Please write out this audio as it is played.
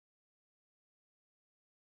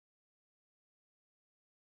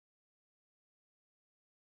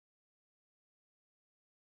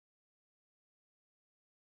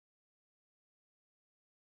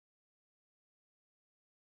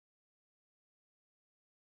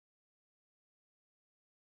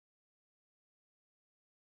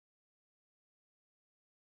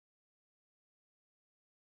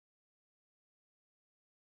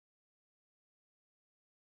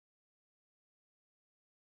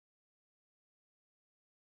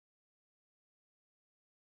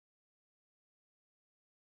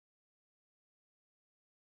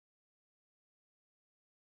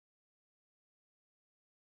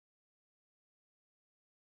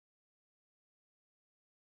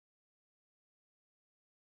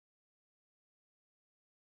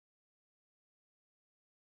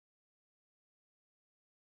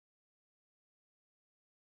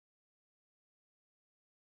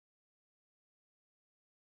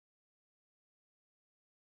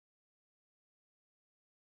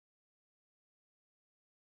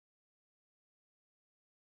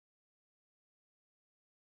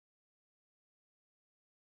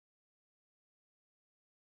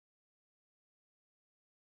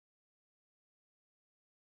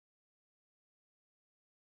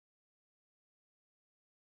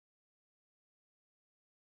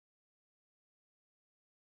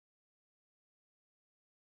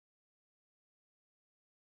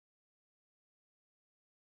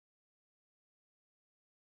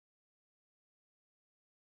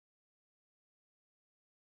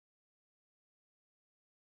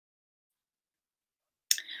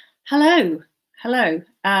Hello, hello,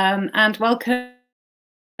 and welcome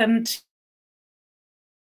to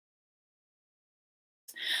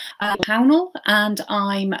Pownell, and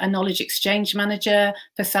I'm a Knowledge Exchange Manager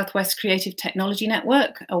for Southwest Creative Technology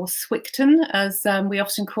Network, or SWCTN as we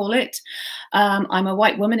often call it. I'm a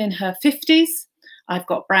white woman in her 50s. I've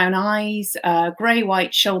got brown eyes,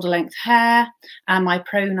 grey-white shoulder-length hair, and my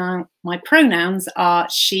pronouns are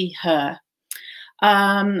she, her.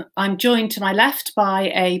 I'm joined to my left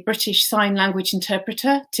by a British Sign Language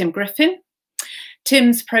interpreter, Tim Griffin.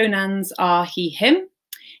 Tim's pronouns are he, him.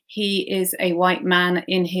 He is a white man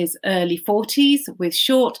in his early 40s with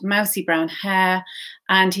short, mousy brown hair,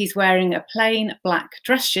 and he's wearing a plain black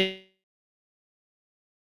dress shirt.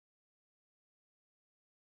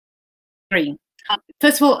 Green.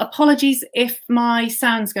 First of all, apologies if my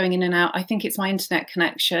sound's going in and out. I think it's my internet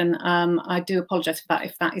connection. I do apologise for that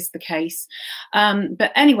if that is the case.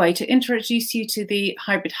 But anyway, to introduce you to the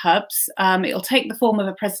hybrid hubs, it'll take the form of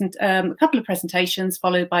a couple of presentations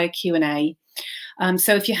followed by a Q&A.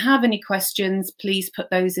 So if you have any questions, please put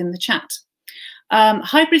those in the chat.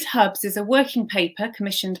 Hybrid Hubs is a working paper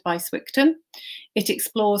commissioned by SWCTN. It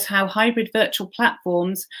explores how hybrid virtual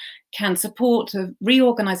platforms can support the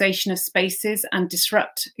reorganisation of spaces and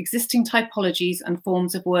disrupt existing typologies and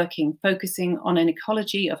forms of working, focusing on an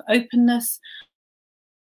ecology of openness,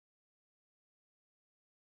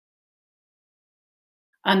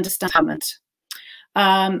 understanding.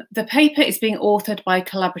 The paper is being authored by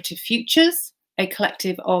Collaborative Futures, a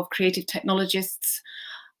collective of creative technologists,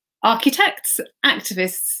 architects,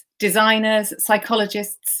 activists, designers,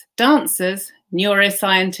 psychologists, dancers,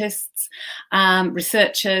 neuroscientists,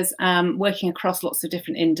 researchers working across lots of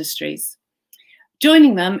different industries.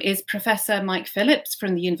 Joining them is Professor Mike Phillips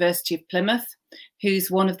from the University of Plymouth,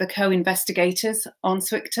 who's one of the co-investigators on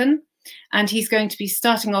SWCTN, and he's going to be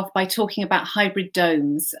starting off by talking about hybrid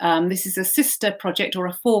domes. This is a sister project or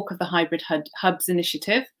a fork of the Hybrid Hubs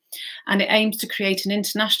initiative, and it aims to create an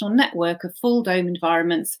international network of full dome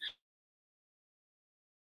environments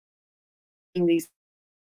in these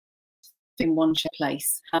in one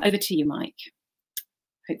place. Over to you, Mike.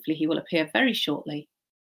 Hopefully he will appear very shortly.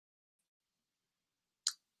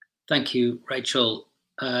 Thank you, Rachel.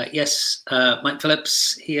 Yes, Mike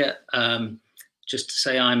Phillips here. Just to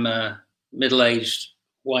say I'm a middle-aged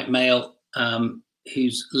white male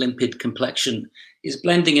whose limpid complexion is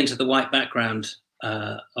blending into the white background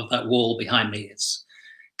of that wall behind me. It's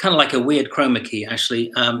kind of like a weird chroma key,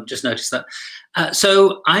 actually. Just noticed that.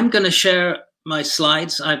 So I'm going to share my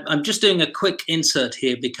slides. I'm just doing a quick insert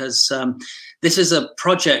here because this is a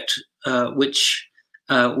project which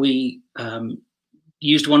we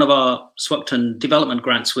used one of our SWCTN development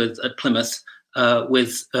grants with at Plymouth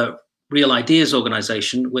with Real Ideas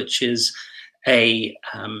Organisation, which is a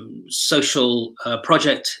social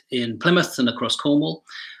project in Plymouth and across Cornwall,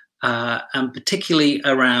 and particularly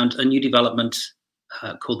around a new development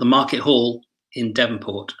called the Market Hall in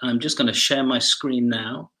Devonport. I'm just going to share my screen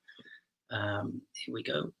now. Here we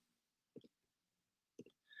go.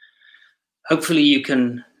 Hopefully you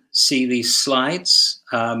can see these slides.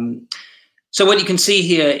 So what you can see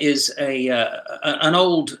here is an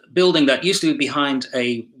old building that used to be behind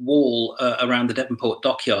a wall around the Devonport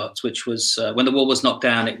dockyards, which was, when the wall was knocked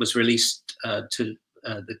down, it was released to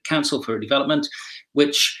the Council for Development,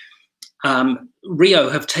 which Rio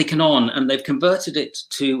have taken on, and they've converted it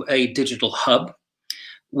to a digital hub,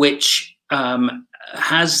 which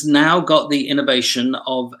has now got the innovation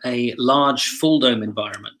of a large full dome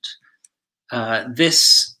environment.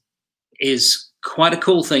 This is quite a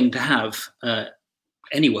cool thing to have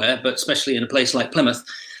anywhere, but especially in a place like Plymouth.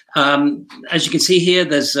 As you can see here,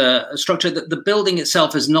 there's a structure that the building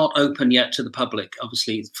itself is not open yet to the public,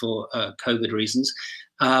 obviously for COVID reasons.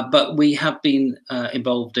 But we have been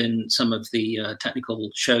involved in some of the technical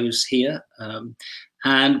shows here.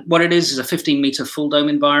 And what it is a 15-meter full dome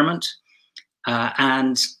environment.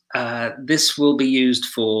 And this will be used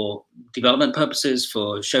for development purposes,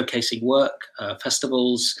 for showcasing work,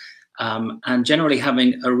 festivals, and generally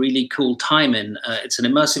having a really cool time in. It's an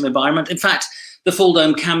immersive environment. In fact, the full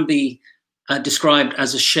dome can be described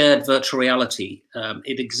as a shared virtual reality.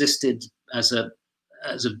 It existed as a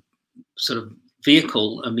sort of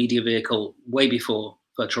vehicle, a media vehicle, way before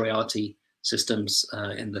virtual reality systems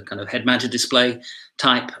in the kind of head-mounted display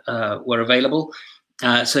type were available.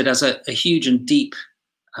 So it has a huge and deep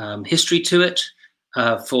history to it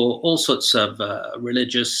for all sorts of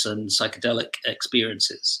religious and psychedelic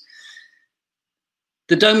experiences.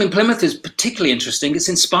 The dome in Plymouth is particularly interesting. It's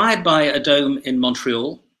inspired by a dome in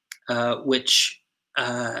Montreal, which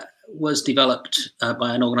was developed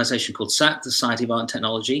by an organization called SAT, the Society of Art and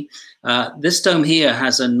Technology. This dome here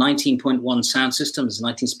has a 19.1 sound system. There's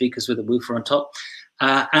 19 speakers with a woofer on top,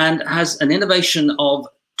 and has an innovation of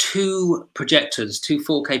two projectors, two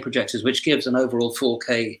 4K projectors, which gives an overall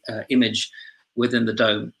 4K image within the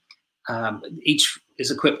dome. Each is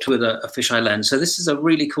equipped with a fisheye lens. So this is a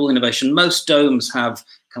really cool innovation. Most domes have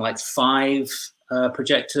kind of like 5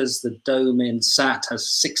 projectors. The dome in SAT has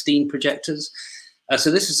 16 projectors. So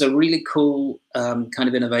this is a really cool kind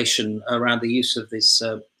of innovation around the use of this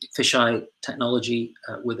fisheye technology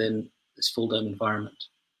within this full dome environment.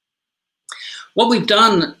 What we've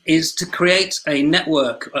done is to create a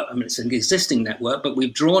network. I mean, it's an existing network, but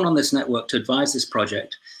we've drawn on this network to advise this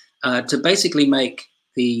project to basically make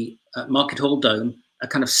the Market Hall Dome a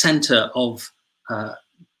kind of center of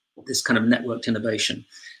this kind of networked innovation.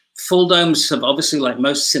 Full domes have obviously, like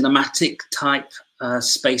most cinematic type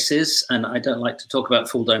spaces, and I don't like to talk about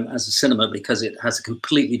full dome as a cinema because it has a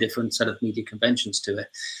completely different set of media conventions to it.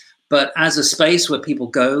 But as a space where people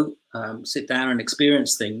go, sit down and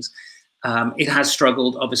experience things, it has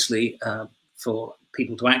struggled, obviously, for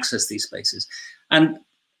people to access these spaces. And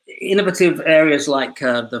innovative areas like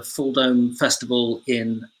the Full Dome Festival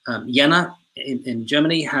in Jena in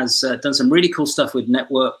Germany has done some really cool stuff with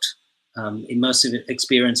networked immersive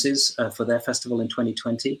experiences for their festival in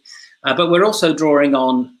 2020. But we're also drawing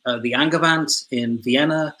on the Angewand in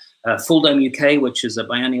Vienna, Full Dome UK, which is a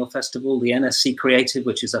biennial festival, the NSC Creative,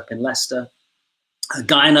 which is up in Leicester,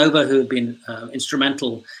 Gaia Nova, who have been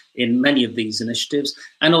instrumental in many of these initiatives,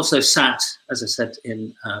 and also SAT, as I said,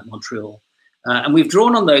 in Montreal. And we've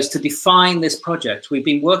drawn on those to define this project. We've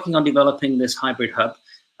been working on developing this hybrid hub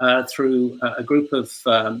through a group of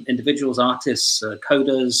individuals, artists,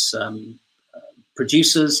 coders,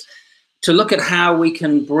 producers, to look at how we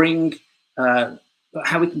can bring,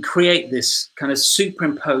 how we can create this kind of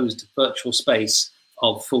superimposed virtual space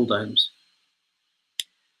of full domes.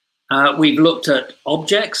 We've looked at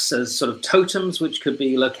objects as sort of totems, which could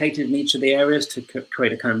be located in each of the areas to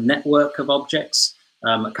create a kind of network of objects,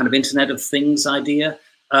 a kind of Internet of Things idea,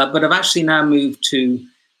 but I've actually now moved to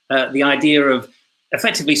the idea of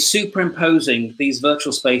effectively superimposing these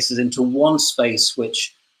virtual spaces into one space,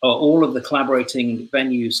 which all of the collaborating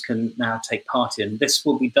venues can now take part in. This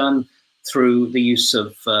will be done through the use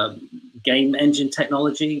of game engine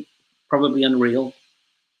technology, probably Unreal,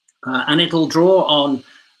 and it'll draw on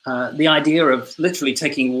the idea of literally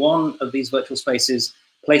taking one of these virtual spaces,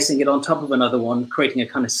 placing it on top of another one, creating a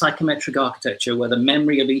kind of psychometric architecture where the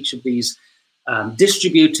memory of each of these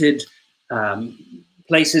distributed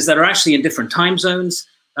places that are actually in different time zones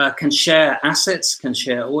can share assets, can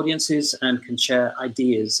share audiences, and can share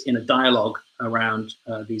ideas in a dialogue around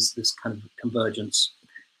this kind of convergence.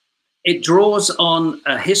 It draws on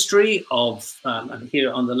a history of, and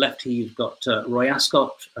here on the left here, you've got Roy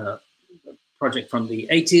Ascott, project from the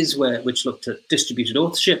 80s, which looked at distributed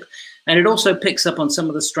authorship. And it also picks up on some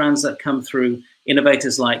of the strands that come through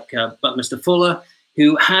innovators like Buckminster Fuller,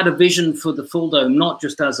 who had a vision for the Full Dome, not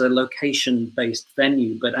just as a location-based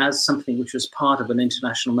venue, but as something which was part of an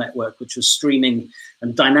international network, which was streaming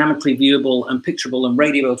and dynamically viewable and picturable and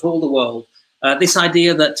radioable to all the world. This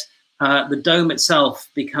idea that the dome itself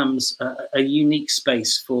becomes a unique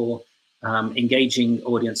space for engaging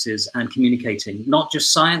audiences and communicating, not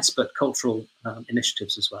just science, but cultural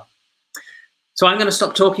initiatives as well. So I'm going to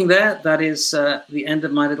stop talking there. That is the end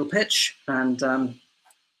of my little pitch. And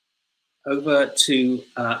over to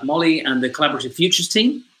Molly and the Collaborative Futures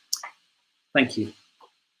team. Thank you.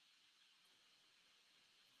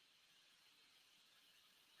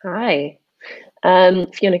 Hi.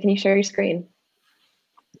 Fiona, can you share your screen?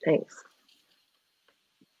 Thanks.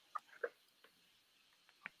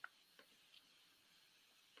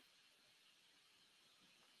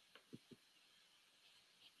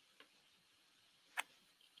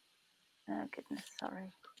 Oh, goodness, sorry.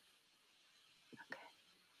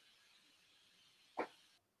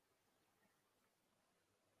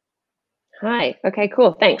 Hi. Okay,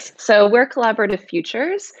 cool. Thanks. So we're Collaborative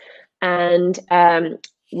Futures, and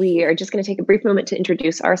we are just going to take a brief moment to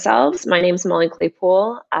introduce ourselves. My name is Molly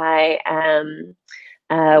Claypool. I am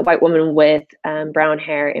a white woman with brown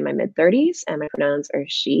hair in my mid-30s, and my pronouns are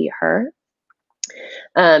she, her.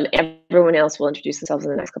 Everyone else will introduce themselves in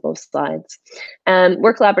the next couple of slides.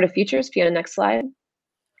 We're Collaborative Futures. Fiona, next slide.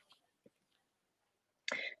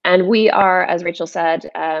 And we are, as Rachel said,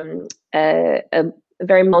 a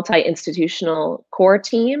very multi-institutional core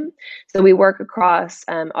team. So we work across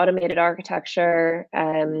Automated Architecture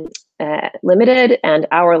Limited and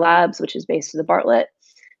Our Labs, which is based in the Bartlett,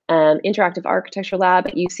 Interactive Architecture Lab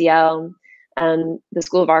at UCL, and the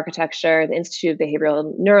School of Architecture, the Institute of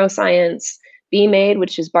Behavioral Neuroscience, BMADE,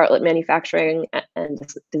 which is Bartlett Manufacturing and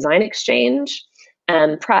Design Exchange,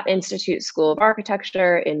 and Pratt Institute School of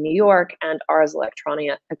Architecture in New York, and Ars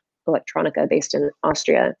Electronica based in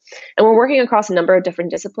Austria. And we're working across a number of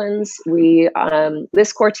different disciplines.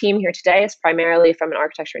 This core team here today is primarily from an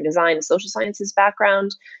architecture and design and social sciences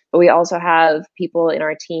background, but we also have people in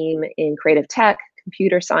our team in creative tech,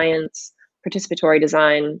 computer science, participatory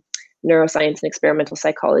design, neuroscience and experimental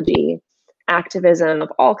psychology, activism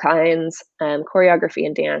of all kinds, choreography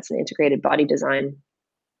and dance, and integrated body design.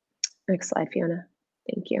 Next slide, Fiona.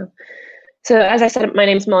 Thank you. So as I said, my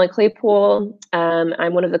name is Molly Claypool.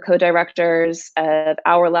 I'm one of the co-directors of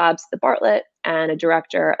Our Labs at the Bartlett and a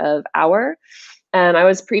director of Our. I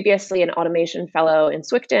was previously an automation fellow in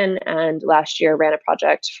Swickton, and last year ran a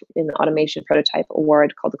project in the Automation Prototype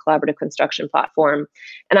Award called the Collaborative Construction Platform.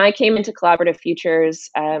 And I came into Collaborative Futures.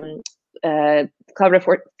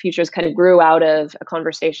 Collaborative Futures kind of grew out of a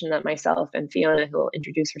conversation that myself and Fiona, who will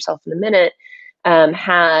introduce herself in a minute,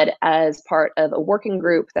 had as part of a working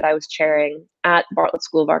group that I was chairing at Bartlett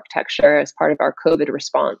School of Architecture as part of our COVID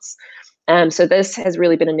response. So this has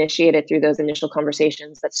really been initiated through those initial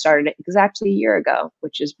conversations that started exactly a year ago,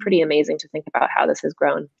 which is pretty amazing to think about how this has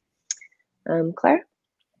grown. Claire?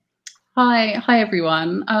 Hi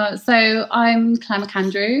everyone. So I'm Claire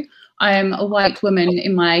McAndrew. I'm a white woman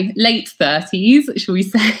in my late 30s, shall we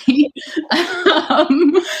say.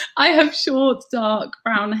 I have short, dark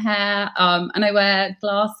brown hair, and I wear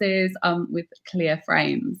glasses with clear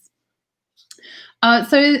frames.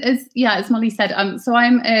 So as Molly said, so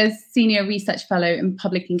I'm a senior research fellow in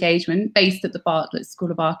public engagement based at the Bartlett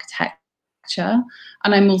School of Architecture,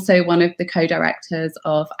 and I'm also one of the co-directors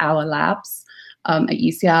of Our Labs at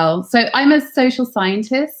UCL. So I'm a social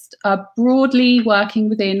scientist, broadly working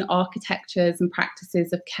within architectures and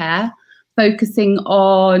practices of care, focusing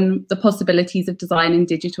on the possibilities of design and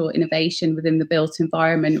digital innovation within the built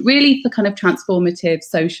environment, really for kind of transformative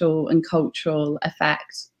social and cultural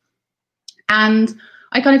effect. And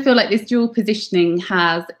I kind of feel like this dual positioning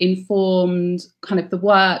has informed kind of the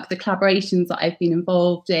work, the collaborations that I've been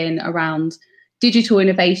involved in around digital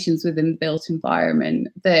innovations within the built environment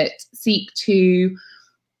that seek to,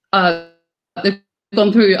 they've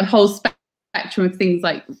gone through a whole spectrum of things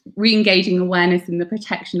like re-engaging awareness in the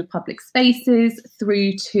protection of public spaces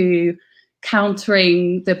through to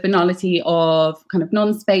countering the banality of kind of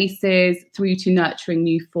non-spaces through to nurturing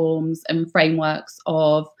new forms and frameworks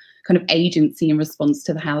of kind of agency in response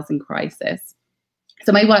to the housing crisis.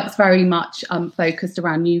 So my work's very much focused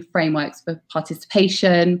around new frameworks for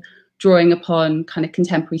participation, drawing upon kind of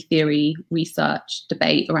contemporary theory, research,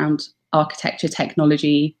 debate around architecture,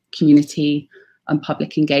 technology, community, and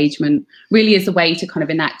public engagement, really as a way to kind of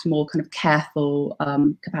enact more kind of careful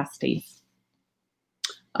capacities.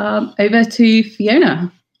 Over to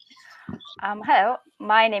Fiona. Hello,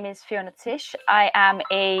 my name is Fiona Tish. I am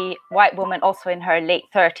a white woman also in her late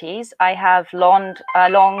 30s. I have long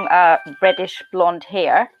reddish blonde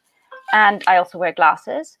hair, and I also wear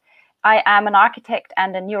glasses. I am an architect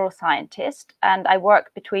and a neuroscientist, and I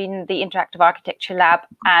work between the Interactive Architecture Lab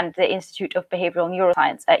and the Institute of Behavioral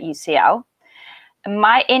Neuroscience at UCL.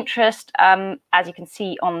 My interest, as you can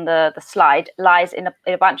see on the slide, lies in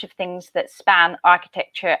a bunch of things that span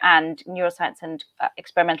architecture and neuroscience and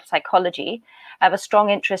experimental psychology. I have a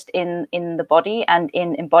strong interest in the body and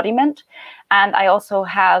in embodiment. And I also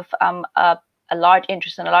have a large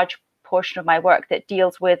interest in a large portion of my work that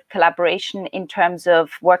deals with collaboration in terms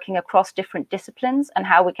of working across different disciplines and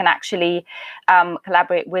how we can actually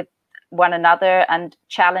collaborate with one another and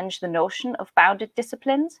challenge the notion of bounded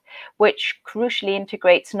disciplines, which crucially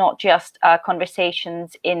integrates not just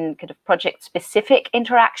conversations in kind of project-specific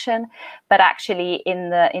interaction, but actually in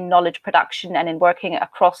knowledge production and in working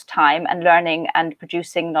across time and learning and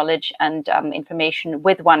producing knowledge and information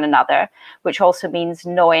with one another, which also means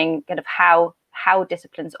knowing kind of how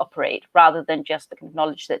disciplines operate rather than just the kind of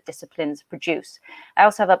knowledge that disciplines produce. I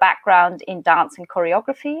also have a background in dance and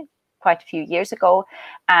choreography quite a few years ago,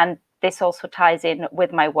 and this also ties in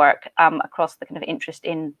with my work across the kind of interest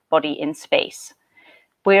in body in space.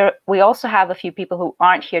 We also have a few people who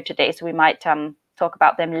aren't here today, so we might talk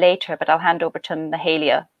about them later, but I'll hand over to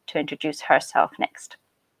Mahalia to introduce herself next.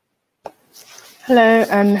 Hello,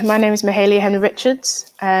 my name is Mahalia Henry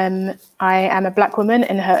Richards. I am a Black woman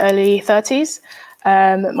in her early 30s.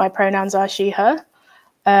 My pronouns are she, her.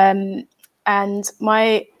 And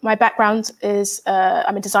my background is,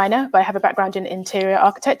 I'm a designer, but I have a background in interior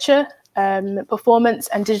architecture, performance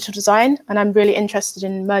and digital design. And I'm really interested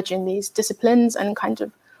in merging these disciplines and kind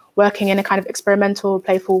of working in a kind of experimental,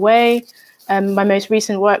 playful way. My most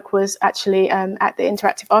recent work was actually at the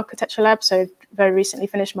Interactive Architecture Lab, so very recently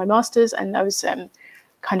finished my master's, and I was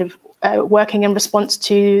kind of working in response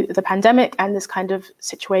to the pandemic and this kind of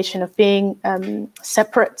situation of being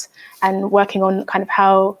separate, and working on kind of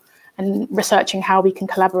how and researching how we can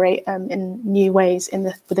collaborate in new ways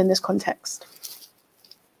within this context.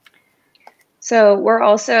 So we're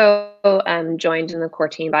also joined in the core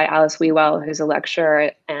team by Alice Wewell, who's a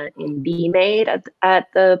lecturer in BMADE at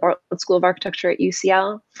the Bartlett School of Architecture at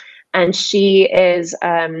UCL. And she is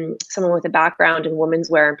someone with a background in women's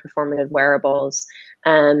wear and performative wearables.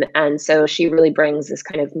 And so she really brings this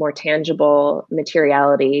kind of more tangible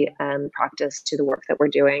materiality practice to the work that we're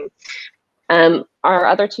doing. Our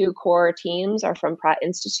other two core teams are from Pratt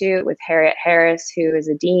Institute, with Harriet Harris, who is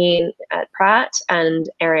a dean at Pratt, and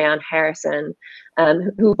Ariane Harrison,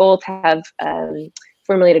 who both have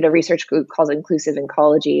formulated a research group called Inclusive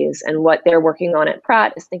Ecologies. And what they're working on at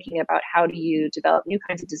Pratt is thinking about how do you develop new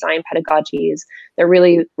kinds of design pedagogies that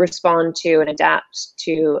really respond to and adapt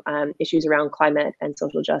to issues around climate and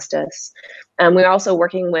social justice. We're also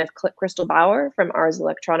working with Crystal Bauer from Ars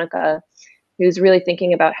Electronica, who's really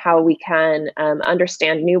thinking about how we can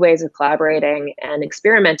understand new ways of collaborating and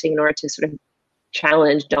experimenting in order to sort of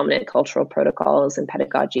challenge dominant cultural protocols and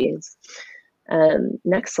pedagogies.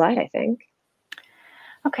 Next slide, I think.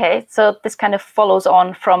 Okay, so this kind of follows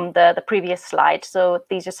on from the previous slide. So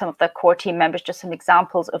these are some of the core team members, just some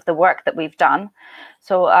examples of the work that we've done.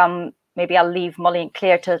 So maybe I'll leave Molly and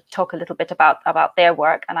Claire to talk a little bit about their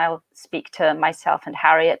work, and I'll speak to myself and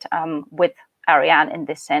Harriet with Ariane in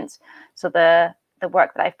this sense. So the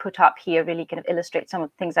work that I've put up here really kind of illustrates some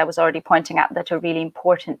of the things I was already pointing out that are really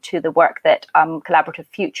important to the work that Collaborative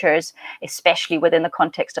Futures, especially within the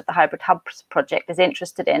context of the Hybrid Hubs project, is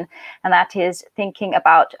interested in. And that is thinking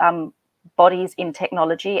about bodies in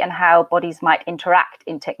technology and how bodies might interact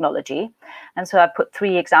in technology. And so I've put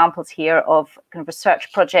 3 examples here of kind of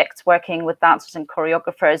research projects working with dancers and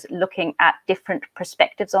choreographers, looking at different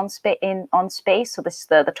perspectives on space. So this is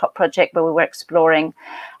the top project where we were exploring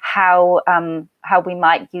how we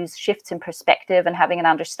might use shifts in perspective and having an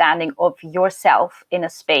understanding of yourself in a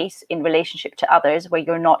space in relationship to others, where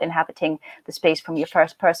you're not inhabiting the space from your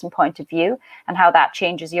first person point of view, and how that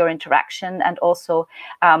changes your interaction, and also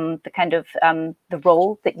the kind of the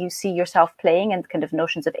role that you see yourself playing, and kind of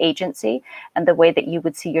notions of agency and the way that you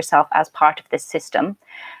would see yourself as part of this system.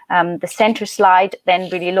 The center slide then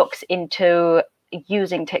really looks into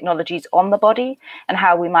using technologies on the body and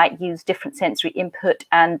how we might use different sensory input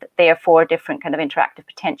and therefore different kind of interactive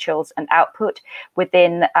potentials and output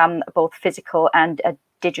within both physical and a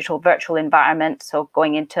digital virtual environment. So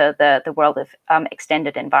going into the world of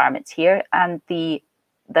extended environments here. And the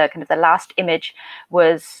kind of the last image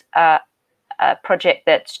was a project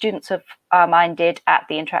that students of mine did at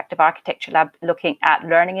the Interactive Architecture Lab, looking at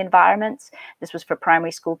learning environments. This was for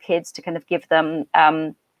primary school kids to kind of give them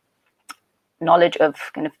knowledge of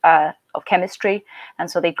kind of chemistry,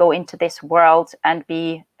 and so they go into this world and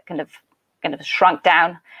be kind of shrunk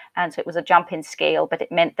down. And so it was a jump in scale, but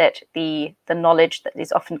it meant that the knowledge that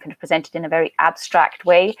is often kind of presented in a very abstract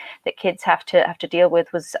way that kids have to deal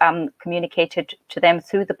with was communicated to them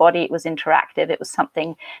through the body. It was interactive. It was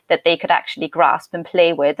something that they could actually grasp and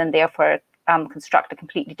play with, and therefore construct a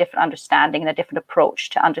completely different understanding and a different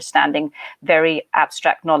approach to understanding very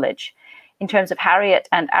abstract knowledge. In terms of Harriet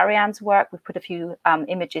and Ariane's work, we've put a few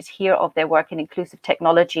images here of their work in inclusive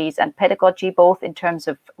technologies and pedagogy, both in terms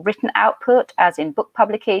of written output, as in book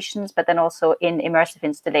publications, but then also in immersive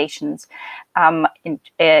installations in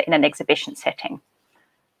an exhibition setting.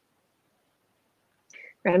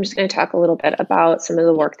 I'm just going to talk a little bit about some of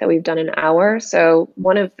the work that we've done in our. So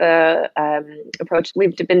one of the approach,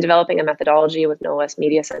 we've been developing a methodology with No Less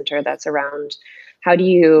Media Center that's around how do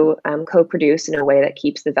you co-produce in a way that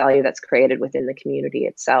keeps the value that's created within the community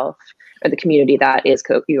itself, or the community that is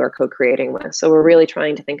you are co-creating with. So we're really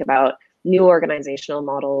trying to think about new organizational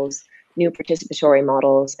models, new participatory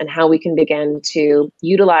models, and how we can begin to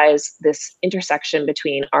utilize this intersection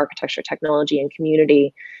between architecture, technology, and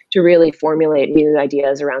community to really formulate new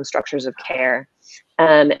ideas around structures of care,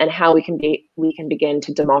 and how we can begin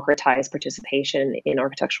to democratize participation in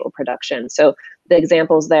architectural production. So the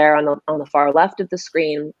examples there on the far left of the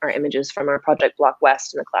screen are images from our Project Block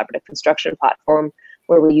West and the collaborative construction platform,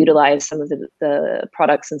 where we utilize some of the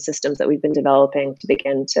products and systems that we've been developing to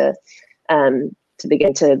begin to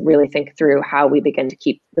really think through how we begin to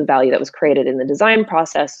keep the value that was created in the design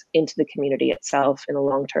process into the community itself in the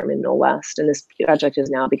long term in No West. And this project is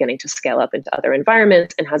now beginning to scale up into other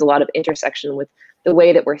environments and has a lot of intersection with the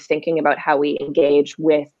way that we're thinking about how we engage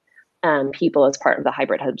with people as part of the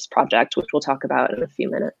Hybrid Hubs project, which we'll talk about in a few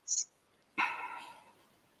minutes.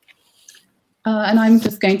 And I'm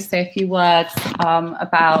just going to say a few words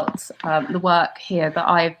about the work here that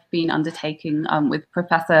I've been undertaking with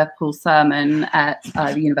Professor Paul Sermon at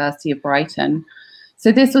the University of Brighton.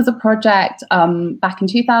 So this was a project back in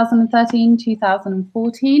 2013,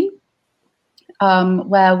 2014,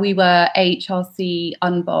 where we were HRC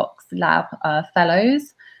Unbox Lab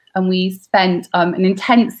fellows, and we spent an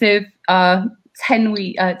intensive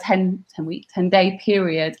 10-day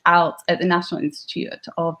period out at the National Institute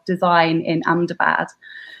of Design in Ahmedabad.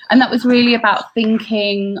 And that was really about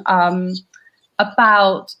thinking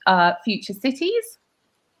about future cities.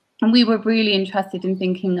 And we were really interested in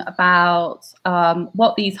thinking about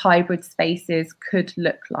what these hybrid spaces could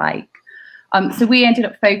look like. So we ended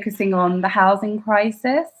up focusing on the housing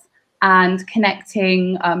crisis and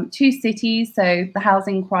connecting two cities, so the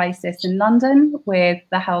housing crisis in London with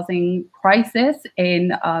the housing crisis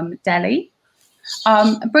in Delhi,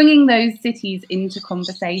 bringing those cities into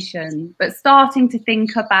conversation, but starting to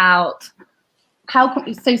think about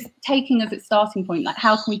taking as its starting point, like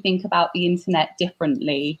how can we think about the internet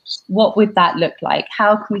differently? What would that look like?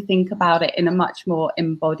 How can we think about it in a much more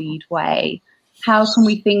embodied way? How can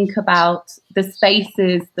we think about the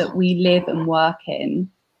spaces that we live and work in,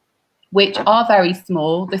 which are very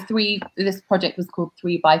small? This project was called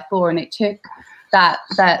 3x4, and it took that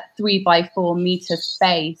 3x4 meter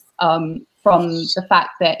space from the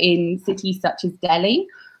fact that in cities such as Delhi,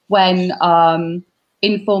 when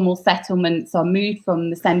informal settlements are moved from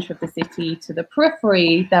the center of the city to the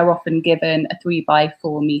periphery, they're often given a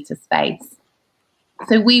 3x4 meter space.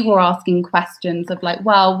 So we were asking questions of like,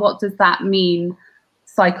 well, what does that mean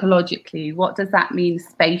psychologically? What does that mean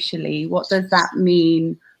spatially? What does that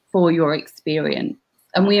mean for your experience?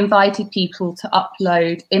 And we invited people to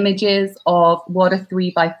upload images of what a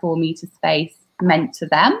 3x4 meter space meant to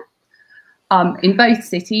them in both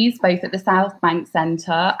cities, both at the South Bank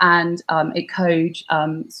Centre and at Code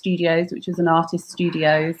Studios, which was an artist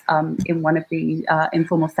studios in one of the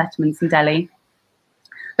informal settlements in Delhi.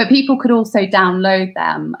 But people could also download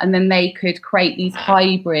them, and then they could create these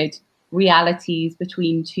hybrid realities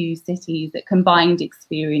between two cities that combined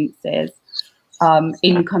experiences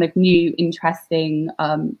in kind of new, interesting,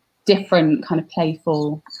 different kind of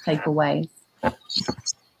playful ways.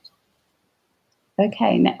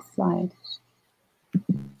 Okay, next slide.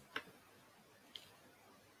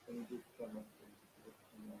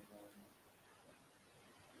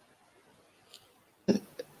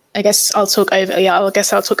 I guess I'll talk over. Yeah, I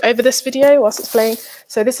guess I'll talk over this video whilst it's playing.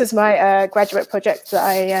 So this is my graduate project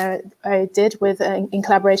that I did with in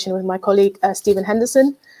collaboration with my colleague Stephen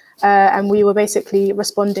Henderson, and we were basically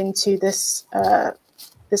responding to this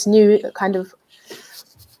this new kind of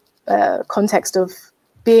context of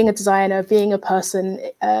being a designer, being a person,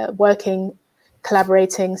 working,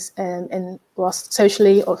 collaborating, whilst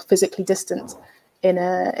socially or physically distant in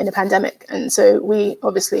a pandemic. And so we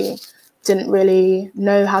obviously didn't really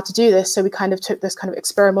know how to do this, so we kind of took this kind of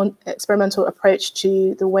experimental approach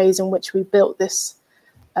to the ways in which we built this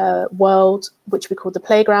world, which we called the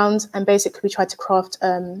playground. And basically we tried to craft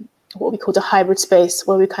what we called a hybrid space,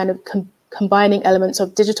 where we kind of combining elements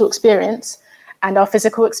of digital experience and our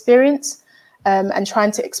physical experience, and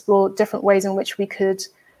trying to explore different ways in which we could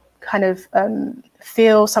kind of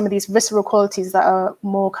feel some of these visceral qualities that are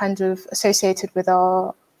more kind of associated with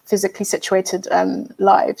our physically situated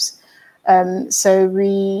lives. So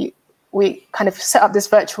we kind of set up this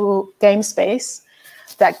virtual game space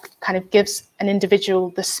that kind of gives an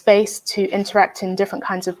individual the space to interact in different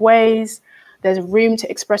kinds of ways. There's room to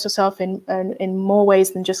express yourself in more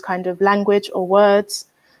ways than just kind of language or words.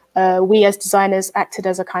 We as designers acted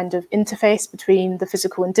as a kind of interface between the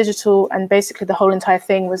physical and digital, and basically the whole entire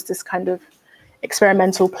thing was this kind of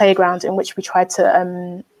experimental playground in which we tried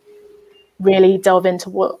to really delve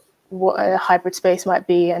into what a hybrid space might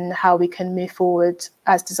be and how we can move forward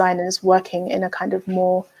as designers working in a kind of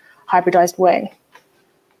more hybridized way.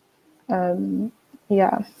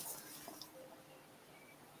 Yeah.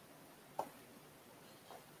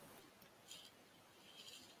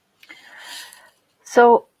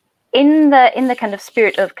 So in the kind of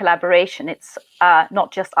spirit of collaboration, it's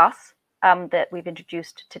not just us that we've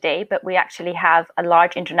introduced today, but we actually have a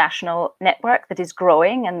large international network that is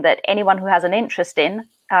growing, and that anyone who has an interest in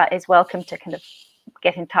is welcome to kind of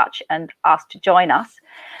get in touch and ask to join us.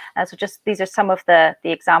 So just these are some of the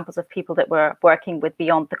examples of people that we're working with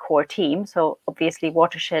beyond the core team. So obviously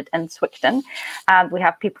Watershed and Swicton. We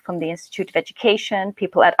have people from the Institute of Education,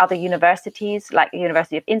 people at other universities like the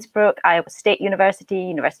University of Innsbruck, Iowa State University,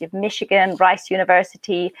 University of Michigan, Rice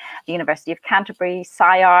University, the University of Canterbury,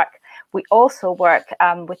 SciArc. We also work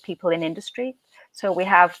with people in industry. So we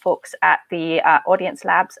have folks at the audience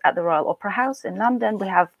labs at the Royal Opera House in London. We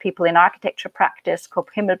have people in architecture practice. Coop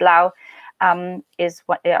Himmelblau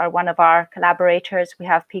are one of our collaborators. We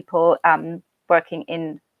have people working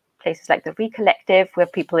in places like the Recollective. We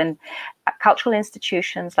have people in cultural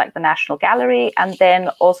institutions like the National Gallery, and then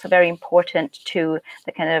also very important to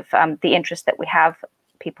the kind of the interest that we have,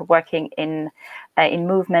 people working in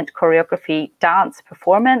movement, choreography, dance,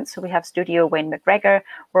 performance. So we have Studio Wayne McGregor.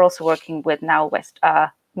 We're also working with Now West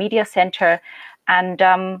Media Centre,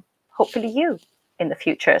 and hopefully you in the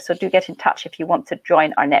future. So do get in touch if you want to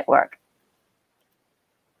join our network.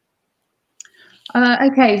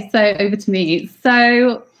 Okay, so over to me.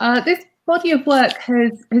 So this body of work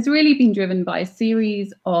has really been driven by a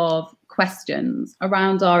series of questions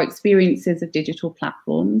around our experiences of digital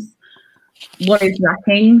platforms. What is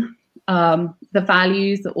lacking? The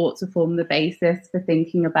values that ought to form the basis for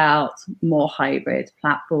thinking about more hybrid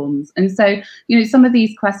platforms. And so, you know, some of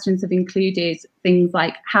these questions have included things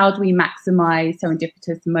like, how do we maximize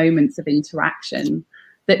serendipitous moments of interaction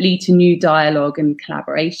that lead to new dialogue and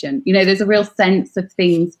collaboration? You know, there's a real sense of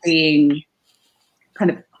things being kind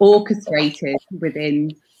of orchestrated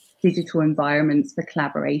within digital environments for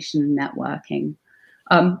collaboration and networking.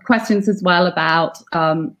 Questions as well about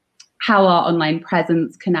how our online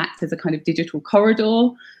presence can act as a kind of digital corridor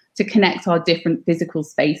to connect our different physical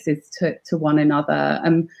spaces to one another.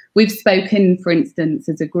 We've spoken, for instance,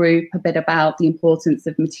 as a group, a bit about the importance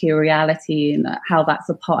of materiality and how that's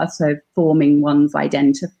a part of forming one's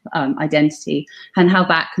identity, and how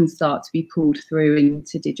that can start to be pulled through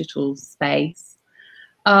into digital space.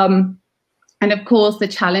 And of course, the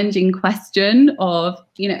challenging question of,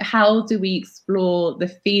 you know, how do we explore the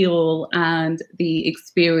feel and the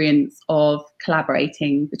experience of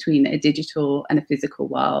collaborating between a digital and a physical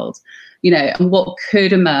world, you know, and what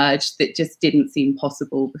could emerge that just didn't seem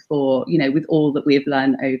possible before, you know, with all that we've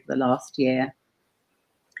learned over the last year.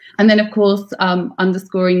 And then, of course,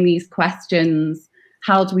 underscoring these questions,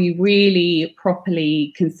 how do we really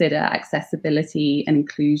properly consider accessibility and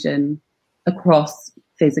inclusion across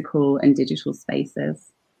physical and digital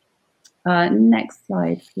spaces? Next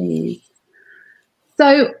slide, please.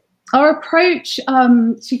 So our approach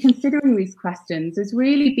to considering these questions has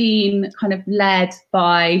really been kind of led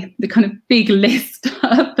by the kind of big list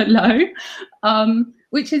below,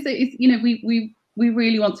 which is, you know, we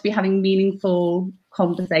really want to be having meaningful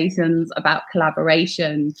conversations about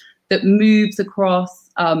collaboration that moves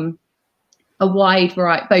across a wide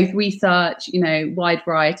variety, both research, you know, wide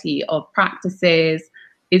variety of practices,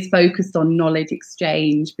 is focused on knowledge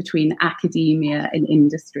exchange between academia and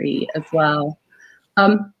industry as well.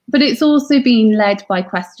 But it's also been led by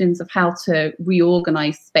questions of how to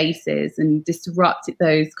reorganize spaces and disrupt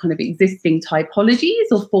those kind of existing typologies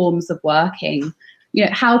or forms of working. You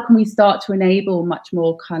know, how can we start to enable much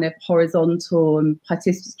more kind of horizontal and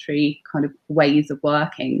participatory kind of ways of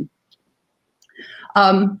working?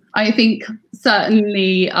 I think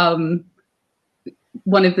certainly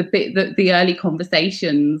one of the early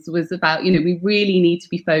conversations was about, you know, we really need to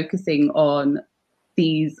be focusing on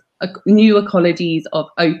these new ecologies of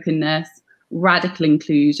openness, radical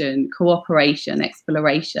inclusion, cooperation,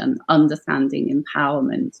 exploration, understanding,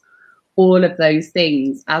 empowerment, all of those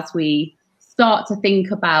things as we start to think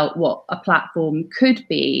about what a platform could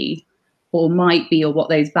be or might be, or what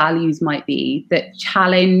those values might be that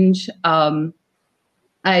challenge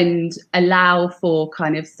and allow for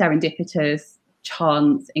kind of serendipitous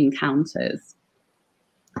chance encounters.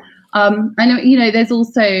 I know, you know, there's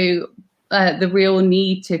also the real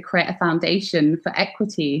need to create a foundation for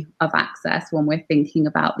equity of access when we're thinking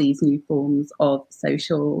about these new forms of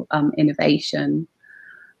social innovation.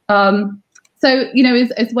 So, you know,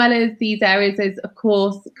 as well as these areas, there's of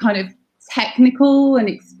course kind of technical and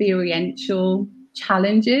experiential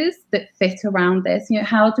challenges that fit around this. You know,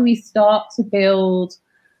 how do we start to build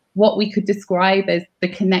what we could describe as the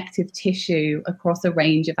connective tissue across a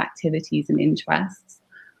range of activities and interests?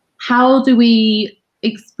 How do we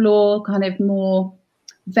explore kind of more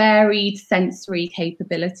varied sensory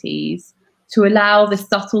capabilities to allow the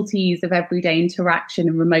subtleties of everyday interaction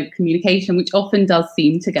and remote communication, which often does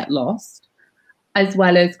seem to get lost, as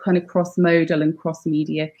well as kind of cross-modal and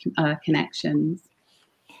cross-media connections?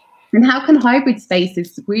 And how can hybrid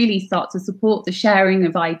spaces really start to support the sharing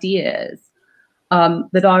of ideas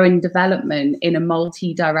that are in development in a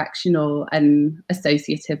multi-directional and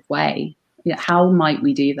associative way? You know, how might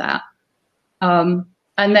we do that?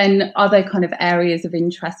 And then other kind of areas of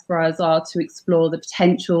interest for us are to explore the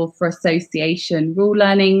potential for association rule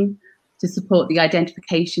learning to support the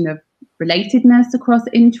identification of relatedness across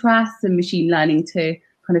interests, and machine learning to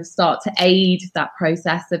kind kind of start to aid that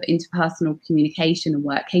process of interpersonal communication and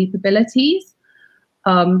work capabilities.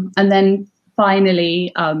 And then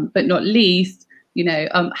finally, but not least,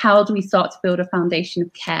 how do we start to build a foundation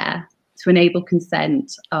of care to enable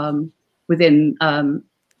consent within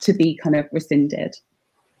to be kind of rescinded?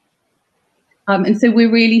 And so we're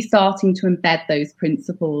really starting to embed those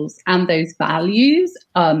principles and those values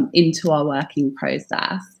into our working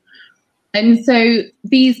process. And so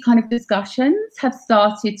these kind of discussions have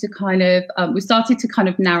started to kind of, we've started to kind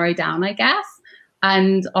of narrow down, I guess,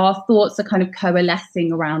 and our thoughts are kind of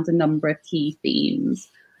coalescing around a number of key themes.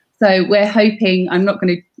 So we're hoping, I'm not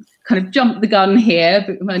going to kind of jump the gun here,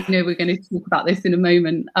 but I know we're going to talk about this in a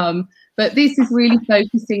moment. But this is really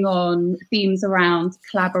focusing on themes around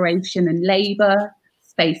collaboration and labour,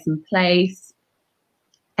 space and place,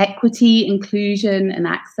 equity, inclusion and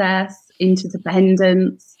access,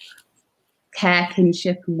 interdependence, care,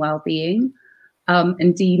 kinship and well-being,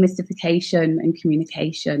 and demystification and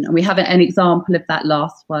communication. And we have an example of that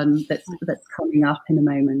last one that's coming up in a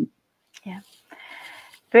moment. Yeah.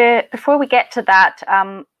 Before we get to that,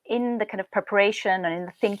 in the kind of preparation and in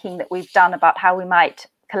the thinking that we've done about how we might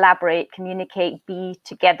collaborate, communicate, be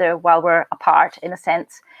together while we're apart, in a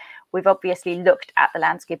sense, we've obviously looked at the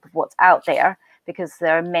landscape of what's out there, because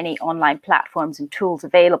there are many online platforms and tools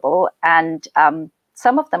available, and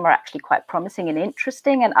some of them are actually quite promising and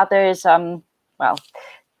interesting, and others, well,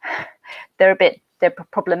 they're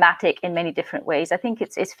problematic in many different ways. I think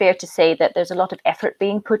it's fair to say that there's a lot of effort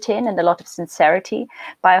being put in and a lot of sincerity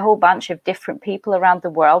by a whole bunch of different people around the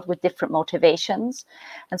world with different motivations.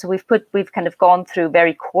 And so we've kind of gone through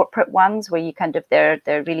very corporate ones where you kind of, they're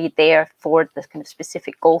really there for this kind of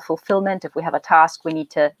specific goal fulfillment. If we have a task, we need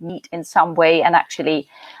to meet in some way and actually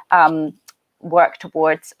work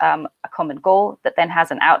towards a common goal that then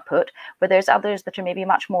has an output. But there's others that are maybe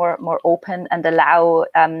much more open and allow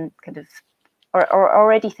kind of, or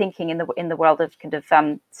already thinking in the world of kind of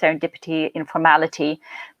serendipity, informality.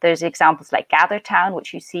 There's examples like GatherTown,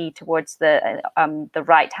 which you see towards the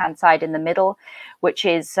right hand side in the middle, which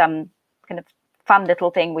is kind of fun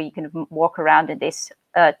little thing where you can walk around in this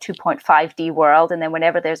 2.5D world, and then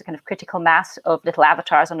whenever there's a kind of critical mass of little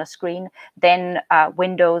avatars on a screen, then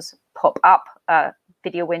windows pop up,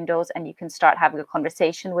 video windows, and you can start having a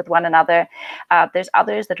conversation with one another. There's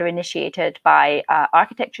others that are initiated by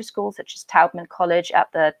architecture schools, such as Taubman College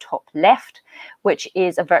at the top left, which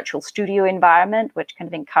is a virtual studio environment, which kind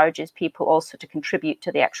of encourages people also to contribute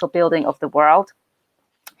to the actual building of the world.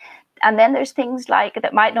 And then there's things like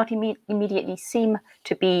that might not immediately seem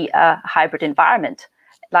to be a hybrid environment,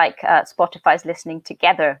 like Spotify's listening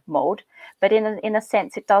together mode. But in a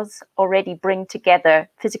sense, it does already bring together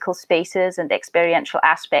physical spaces and experiential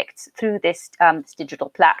aspects through this digital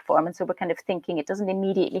platform. And so we're kind of thinking it doesn't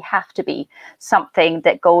immediately have to be something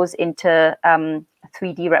that goes into a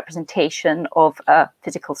 3D representation of a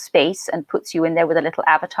physical space and puts you in there with a little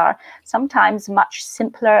avatar. Sometimes much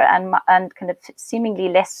simpler and kind of seemingly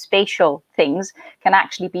less spatial things can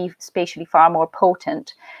actually be spatially far more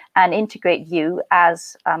potent and integrate you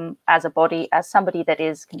as a body, as somebody that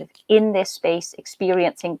is kind of in this space,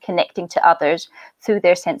 experiencing, connecting to others through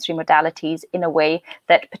their sensory modalities in a way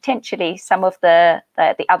that potentially some of the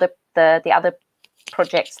other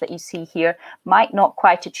projects that you see here might not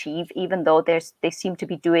quite achieve, even though they seem to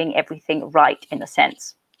be doing everything right in a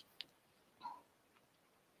sense.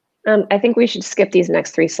 I think we should skip these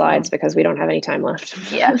next 3 slides because we don't have any time left.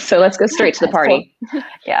 Yeah. So let's go straight to the party. Cool.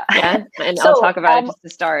 Yeah. Yeah. And so, I'll talk about it just to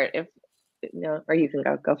start. If no, or you can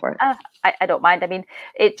go for it. I don't mind. I mean,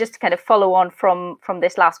 it just to kind of follow on from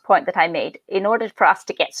this last point that I made. In order for us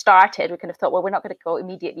to get started, we kind of thought, well, we're not going to go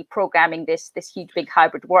immediately programming this huge big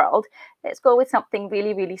hybrid world. Let's go with something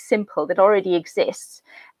really, really simple that already exists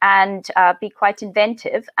and be quite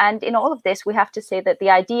inventive. And in all of this, we have to say that the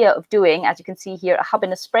idea of doing, as you can see here, a hub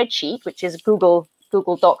in a spreadsheet, which is Google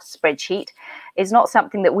Docs spreadsheet, is not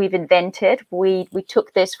something that we've invented. We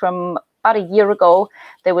took this from about a year ago.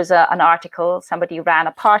 There was an article, somebody ran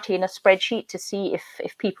a party in a spreadsheet to see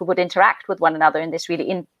if people would interact with one another in this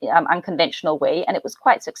really unconventional way. And it was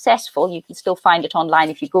quite successful. You can still find it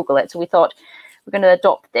online if you Google it. So we thought we're going to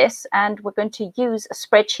adopt this and we're going to use a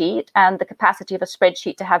spreadsheet and the capacity of a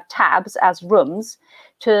spreadsheet to have tabs as rooms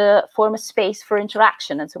to form a space for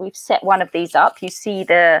interaction. And so we've set one of these up. You see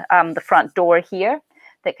the front door here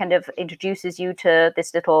that kind of introduces you to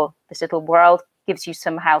this little world, gives you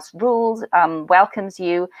some house rules, welcomes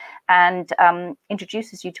you, and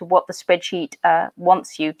introduces you to what the spreadsheet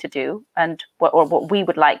wants you to do and what we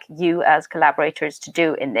would like you as collaborators to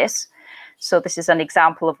do in this. So this is an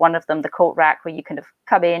example of one of them, the coat rack, where you kind of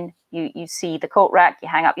come in, you see the coat rack, you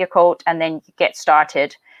hang up your coat, and then you get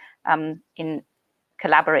started in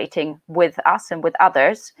collaborating with us and with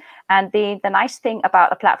others. And the nice thing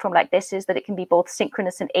about a platform like this is that it can be both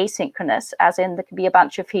synchronous and asynchronous, as in there can be a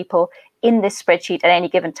bunch of people in this spreadsheet at any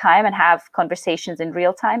given time and have conversations in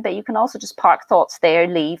real time, but you can also just park thoughts there,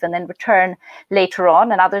 leave, and then return later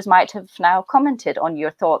on, and others might have now commented on your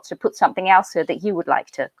thoughts or put something else there that you would like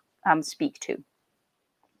to speak to.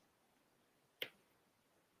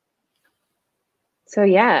 So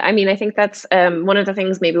yeah, I mean, I think that's one of the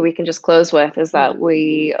things maybe we can just close with is that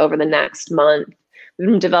we, over the next month, we've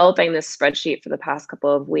been developing this spreadsheet for the past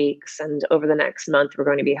couple of weeks. And over the next month, we're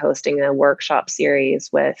going to be hosting a workshop series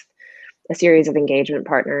with a series of engagement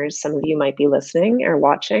partners. Some of you might be listening or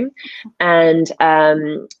watching. And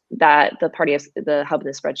that the party of the hub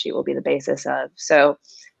and the spreadsheet will be the basis of. So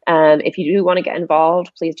if you do want to get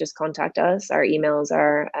involved, please just contact us. Our emails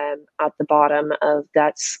are at the bottom of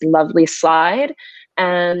that lovely slide.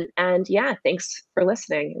 And yeah, thanks for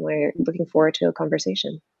listening. We're looking forward to a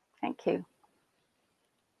conversation. Thank you.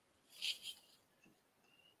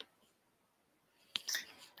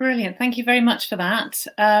 Brilliant. Thank you very much for that.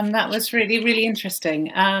 That was really, really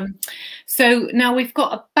interesting. So now we've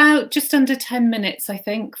got about just under 10 minutes, I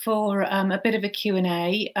think, for a bit of a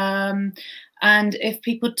Q&A. And if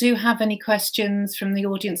people do have any questions from the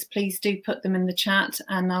audience, please do put them in the chat,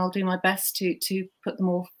 and I'll do my best to put them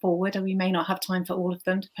all forward. And we may not have time for all of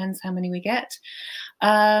them, depends how many we get.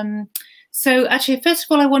 So actually, first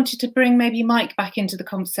of all, I wanted to bring maybe Mike back into the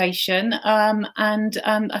conversation.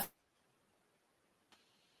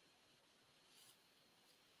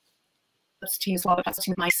 Team as well, but that's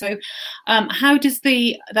Mike. So how does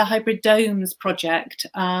the Hybrid Domes project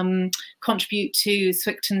contribute to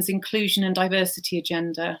SWICTEN's inclusion and diversity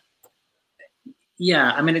agenda?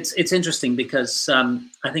 Yeah, I mean, it's interesting because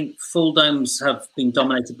I think full domes have been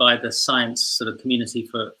dominated by the science sort of community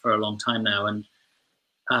for a long time now, and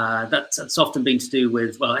that's often been to do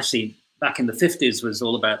with, well, actually back in the 50s was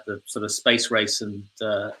all about the sort of space race and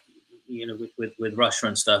you know, with Russia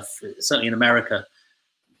and stuff. Certainly in America,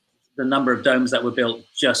 the number of domes that were built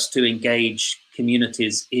just to engage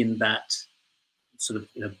communities in that sort of,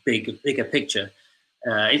 you know, bigger picture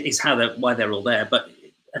is why they're all there. But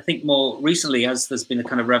I think more recently, as there's been a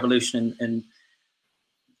kind of revolution in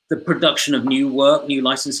the production of new work, new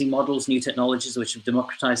licensing models, new technologies which have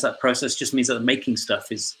democratized that process, just means that the making stuff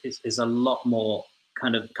is a lot more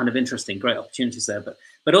kind of interesting. Great opportunities there.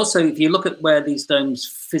 But also, if you look at where these domes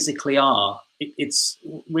physically are, it's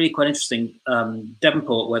really quite interesting.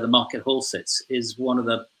 Devonport, where the Market Hall sits, is one of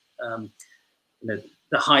the you know,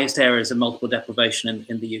 the highest areas of multiple deprivation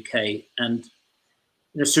in the UK, and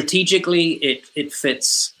you know, strategically it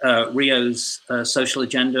fits Rio's social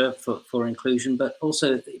agenda for inclusion, but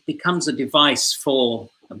also it becomes a device for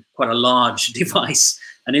quite a large device,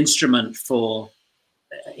 an instrument for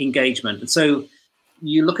engagement. And so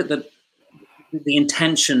you look at the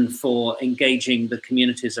intention for engaging the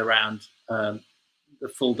communities around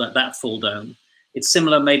that full dome. It's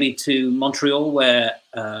similar maybe to Montreal, where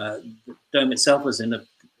the dome itself was in a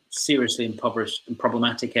seriously impoverished and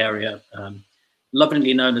problematic area,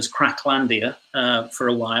 lovingly known as Cracklandia for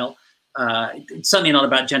a while. It's certainly not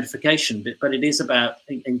about gentrification, but it is about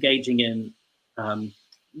engaging in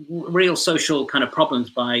real social kind of problems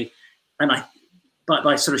by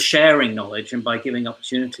sort of sharing knowledge and by giving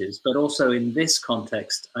opportunities. But also in this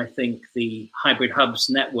context, I think the Hybrid Hubs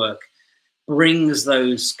network brings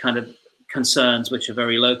those kind of concerns, which are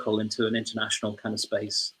very local, into an international kind of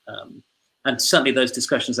space. And certainly those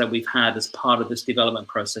discussions that we've had as part of this development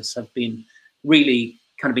process have been really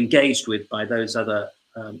kind of engaged with by those other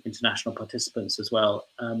international participants as well.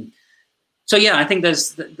 So yeah, I think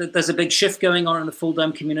there's a big shift going on in the full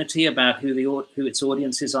dome community about who its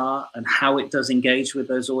audiences are and how it does engage with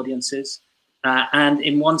those audiences. And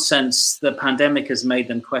in one sense, the pandemic has made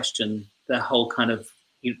them question their whole kind of,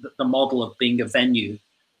 you know, the model of being a venue.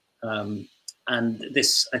 And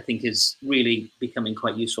this, I think, is really becoming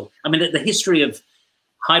quite useful. I mean, the history of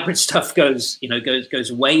hybrid stuff goes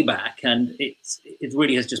way back, and it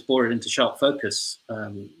really has just brought it into sharp focus,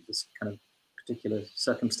 this kind of particular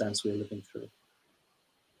circumstance we're living through.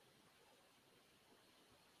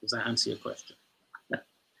 Does that answer your question?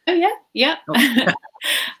 Oh yeah.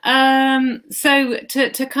 So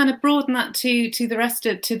to kind of broaden that to the rest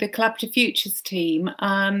of the Collaborative Futures team,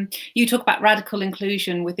 you talk about radical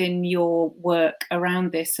inclusion within your work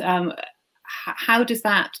around this. How does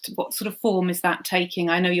that? What sort of form is that taking?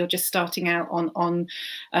 I know you're just starting out on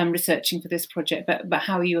researching for this project, but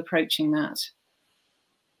how are you approaching that?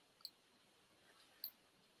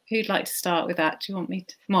 Who'd like to start with that? Do you want me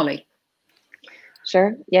to? Molly?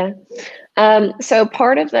 Sure, yeah. So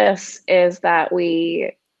part of this is that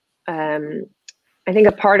we, I think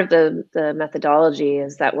a part of the methodology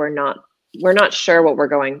is that we're not sure what we're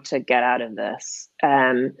going to get out of this.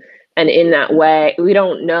 And in that way, we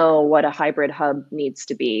don't know what a hybrid hub needs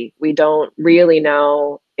to be. We don't really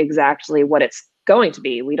know exactly what it's going to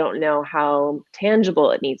be. We don't know how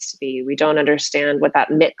tangible it needs to be. We don't understand what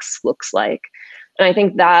that mix looks like. And I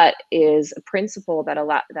think that is a principle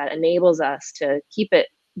that enables us to keep it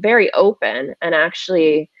very open and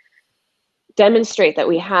actually demonstrate that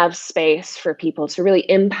we have space for people to really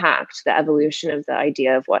impact the evolution of the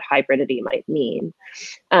idea of what hybridity might mean.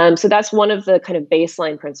 So that's one of the kind of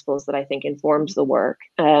baseline principles that I think informs the work,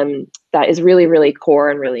 that is really, really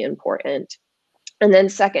core and really important. And then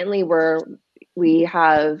secondly, we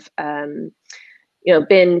have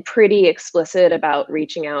been pretty explicit about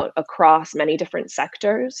reaching out across many different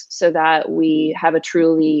sectors so that we have a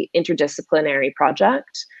truly interdisciplinary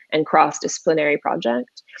project and cross-disciplinary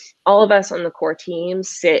project. All of us on the core team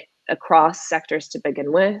sit across sectors to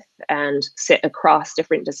begin with and sit across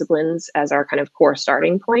different disciplines as our kind of core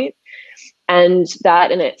starting point. And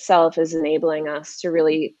that in itself is enabling us to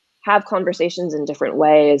really have conversations in different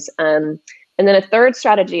ways. And then a third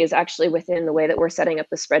strategy is actually within the way that we're setting up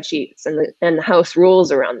the spreadsheets and the house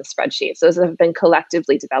rules around the spreadsheets. Those have been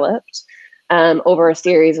collectively developed over a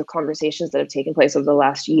series of conversations that have taken place over the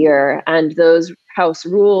last year. And those house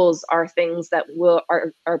rules are things that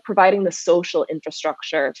are providing the social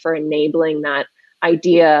infrastructure for enabling that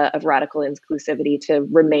idea of radical inclusivity to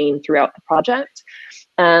remain throughout the project.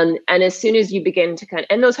 And as soon as you begin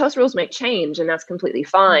to and those house rules might change, and that's completely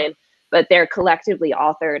fine, but they're collectively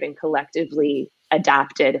authored and collectively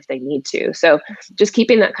adapted if they need to. So just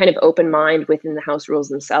keeping that kind of open mind within the house rules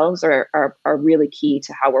themselves are really key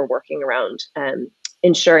to how we're working around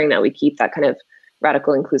ensuring that we keep that kind of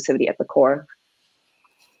radical inclusivity at the core.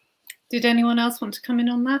 Did anyone else want to come in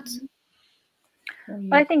on that?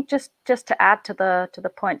 Well, I think just to add to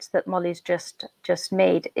the points that Molly's just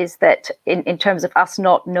made is that in terms of us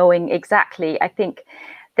not knowing exactly, I think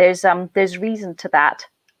there's reason to that,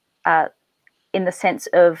 in the sense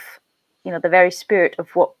of the very spirit of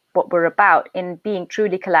what we're about in being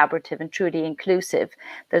truly collaborative and truly inclusive.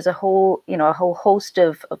 There's a whole host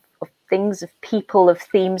of things, of people, of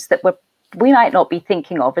themes that we might not be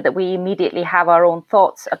thinking of, or that we immediately have our own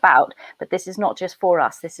thoughts about, but this is not just for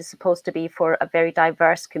us. This is supposed to be for a very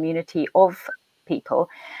diverse community of people.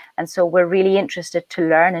 And so we're really interested to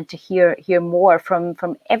learn and to hear more from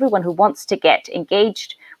everyone who wants to get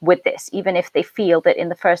engaged with this, even if they feel that in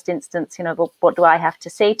the first instance, well, what do I have to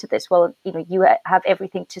say to this? Well, you have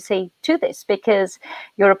everything to say to this because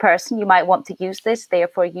you're a person, you might want to use this,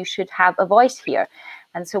 therefore you should have a voice here.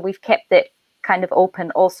 And so we've kept it kind of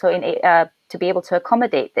open also to be able to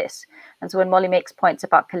accommodate this. And so when Molly makes points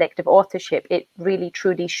about collective authorship, it really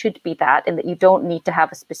truly should be that, and that you don't need to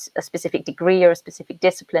have a specific degree or a specific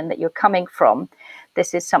discipline that you're coming from.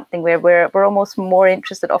 This is something where we're almost more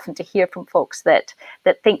interested often to hear from folks that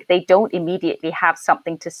think they don't immediately have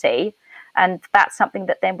something to say, and that's something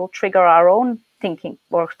that then will trigger our own thinking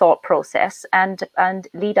or thought process and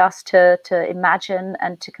lead us to imagine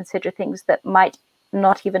and to consider things that might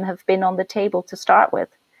not even have been on the table to start with.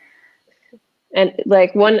 And I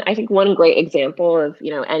think one great example of,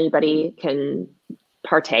 anybody can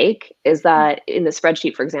partake is that in the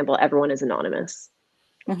spreadsheet, for example, everyone is anonymous.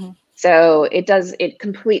 Mm-hmm. So it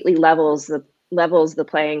completely levels the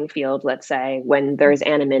playing field, let's say, when there's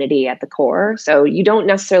anonymity at the core. So you don't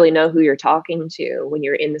necessarily know who you're talking to when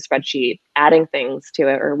you're in the spreadsheet, adding things to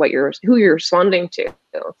it, or who you're responding to.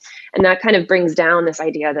 And that kind of brings down this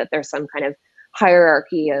idea that there's some kind of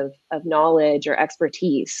hierarchy of knowledge or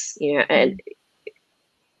expertise, and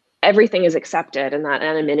everything is accepted, and that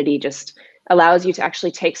anonymity just allows you to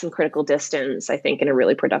actually take some critical distance, I think, in a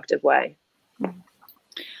really productive way.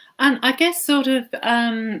 And I guess sort of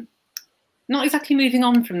not exactly moving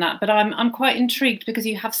on from that, but I'm quite intrigued because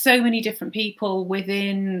you have so many different people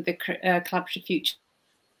within the Collaborative Future.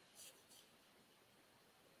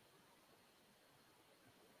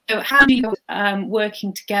 So how are you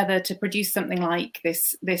working together to produce something like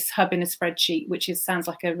this hub in a spreadsheet, which sounds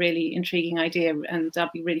like a really intriguing idea, and I'll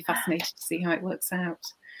be really fascinated to see how it works out.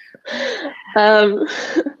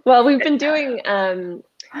 Well, we've been doing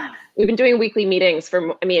We've been doing weekly meetings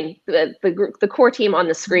for, I mean, the core team on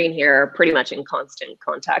the screen here are pretty much in constant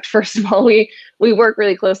contact. First of all, we work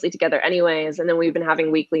really closely together anyways, and then we've been having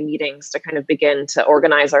weekly meetings to kind of begin to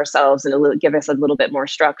organize ourselves and give us a little bit more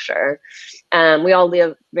structure. We all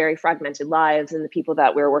live very fragmented lives, and the people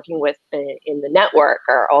that we're working with in the network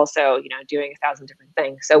are also, you know, doing 1,000 different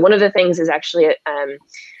things. So one of the things is actually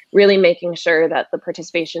really making sure that the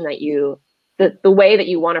participation that the way that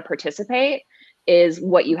you want to participate is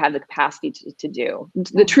what you have the capacity to do,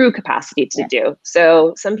 the true capacity to do.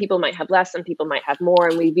 So some people might have less, some people might have more,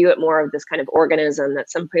 and we view it more of this kind of organism that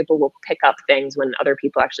some people will pick up things when other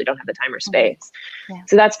people actually don't have the time or space.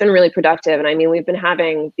 So that's been really productive. And I mean, we've been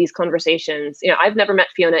having these conversations. You know, I've never met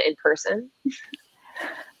Fiona in person.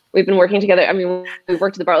 We've been working together. I mean, we've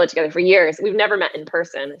worked at the Bartlett together for years. We've never met in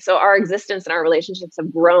person. So our existence and our relationships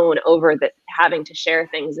have grown over having to share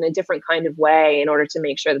things in a different kind of way in order to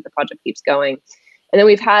make sure that the project keeps going. And then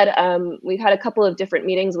we've had a couple of different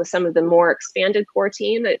meetings with some of the more expanded core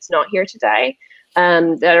team that's not here today,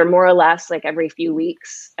 that are more or less like every few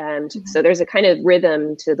weeks. And so there's a kind of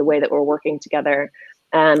rhythm to the way that we're working together.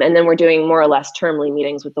 And then we're doing more or less termly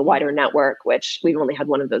meetings with the wider network, which we've only had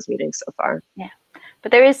one of those meetings so far. Yeah.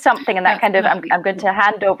 But there is something in that kind of, I'm going to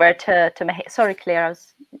hand over to sorry, Claire, I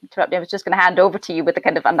was interrupting. I was just going to hand over to you with a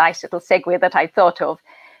kind of a nice little segue that I thought of,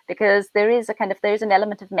 because there's an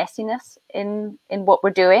element of messiness in what we're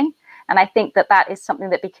doing. And I think that is something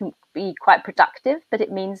that can be quite productive, but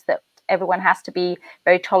it means that everyone has to be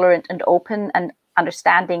very tolerant and open and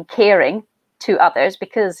understanding, caring to others,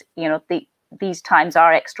 because, you know, these times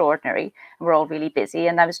are extraordinary and we're all really busy.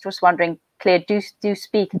 And I was just wondering, Claire, do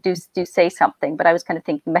speak and do say something. But I was kind of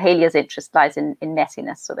thinking Mahalia's interest lies in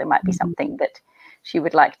messiness, so there might be something that she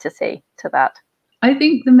would like to say to that. I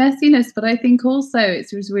think the messiness, but I think also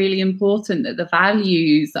it's really important that the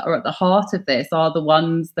values that are at the heart of this are the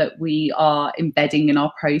ones that we are embedding in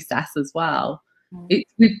our process as well.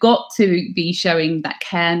 We've got to be showing that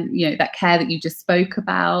care, you know, that care that you just spoke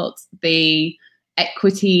about, the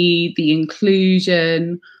equity, the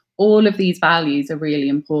inclusion. All of these values are really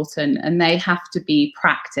important, and they have to be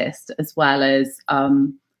practiced as well as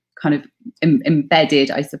kind of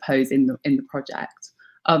embedded, I suppose, in the project.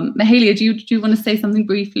 Mahalia, do you want to say something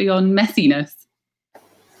briefly on messiness?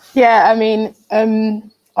 Yeah, I mean,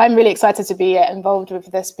 I'm really excited to be involved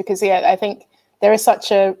with this because, yeah, I think there is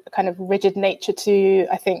such a kind of rigid nature to,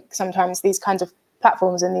 I think, sometimes these kinds of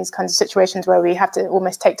platforms and these kinds of situations where we have to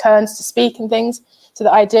almost take turns to speak and things. So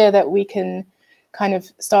the idea that we can kind of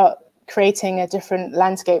start creating a different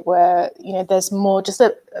landscape where, you know, there's more, just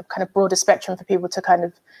a kind of broader spectrum for people to kind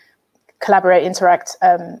of collaborate, interact,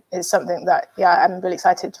 is something that, yeah, I'm really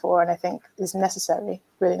excited for, and I think is necessary,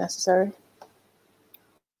 really necessary.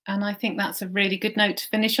 And I think that's a really good note to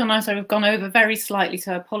finish on. So we've gone over very slightly,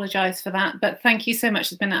 so I apologise for that. But thank you so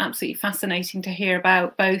much. It's been absolutely fascinating to hear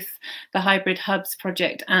about both the Hybrid Hubs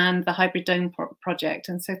project and the Hybrid Dome project.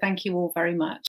 And so thank you all very much.